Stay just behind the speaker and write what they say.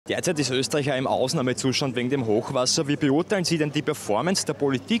Derzeit ist Österreich ja im Ausnahmezustand wegen dem Hochwasser. Wie beurteilen Sie denn die Performance der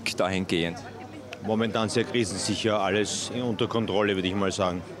Politik dahingehend? Momentan sehr krisensicher, alles unter Kontrolle, würde ich mal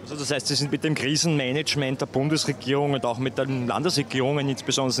sagen. Also das heißt, Sie sind mit dem Krisenmanagement der Bundesregierung und auch mit den Landesregierungen,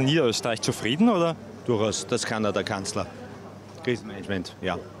 insbesondere in Niederösterreich, zufrieden, oder? Durchaus, das kann der Kanzler. Krisenmanagement,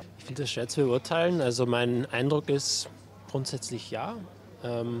 ja. Ich finde das schwer zu beurteilen. Also mein Eindruck ist grundsätzlich ja.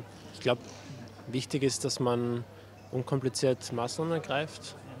 Ich glaube, wichtig ist, dass man unkompliziert Maßnahmen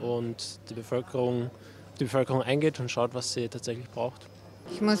ergreift und die Bevölkerung eingeht und schaut, was sie tatsächlich braucht.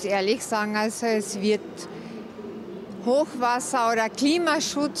 Ich muss ehrlich sagen, also es wird Hochwasser oder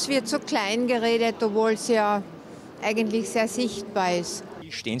Klimaschutz wird so klein geredet, obwohl es ja eigentlich sehr sichtbar ist.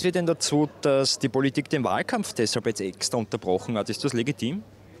 Wie stehen Sie denn dazu, dass die Politik den Wahlkampf deshalb jetzt extra unterbrochen hat? Ist das legitim?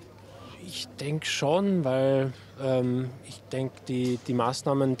 Ich denke schon, weil ich denke, die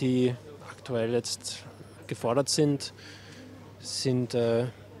Maßnahmen, die aktuell jetzt gefordert sind,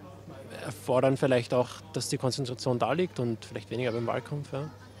 erfordern vielleicht auch, dass die Konzentration da liegt und vielleicht weniger beim Wahlkampf. Ja.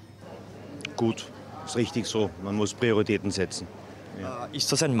 Gut, ist richtig so. Man muss Prioritäten setzen. Ja.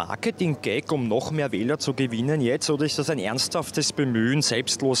 Ist das ein Marketing-Gag, um noch mehr Wähler zu gewinnen jetzt, oder ist das ein ernsthaftes Bemühen,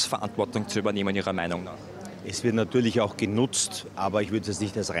 selbstlos Verantwortung zu übernehmen, Ihrer Meinung nach? Es wird natürlich auch genutzt, aber ich würde es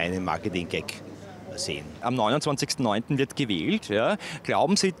nicht als reinen Marketing-Gag sehen. Am 29.09. wird gewählt. Ja.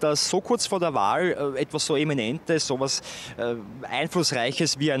 Glauben Sie, dass so kurz vor der Wahl etwas so Eminentes, so etwas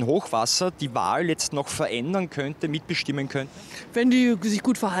Einflussreiches wie ein Hochwasser die Wahl jetzt noch verändern könnte, mitbestimmen könnte? Wenn die sich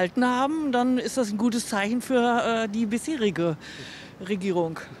gut verhalten haben, dann ist das ein gutes Zeichen für die bisherige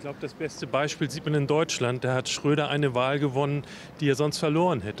Regierung. Ich glaube, das beste Beispiel sieht man in Deutschland. Da hat Schröder eine Wahl gewonnen, die er sonst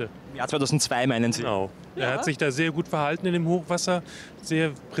verloren hätte. Im Jahr 2002 meinen Sie? Genau. Ja. Er hat sich da sehr gut verhalten in dem Hochwasser,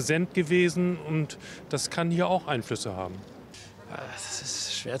 sehr präsent gewesen und das kann hier auch Einflüsse haben. Das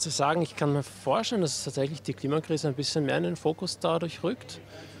ist schwer zu sagen. Ich kann mir vorstellen, dass tatsächlich die Klimakrise ein bisschen mehr in den Fokus dadurch rückt.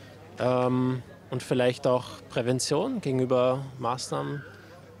 Und vielleicht auch Prävention gegenüber Maßnahmen,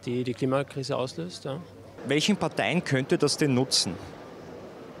 die die Klimakrise auslöst. Ja. Welchen Parteien könnte das denn nutzen?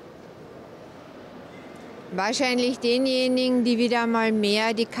 Wahrscheinlich denjenigen, die wieder mal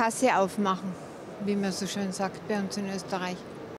mehr die Kasse aufmachen, wie man so schön sagt bei uns in Österreich.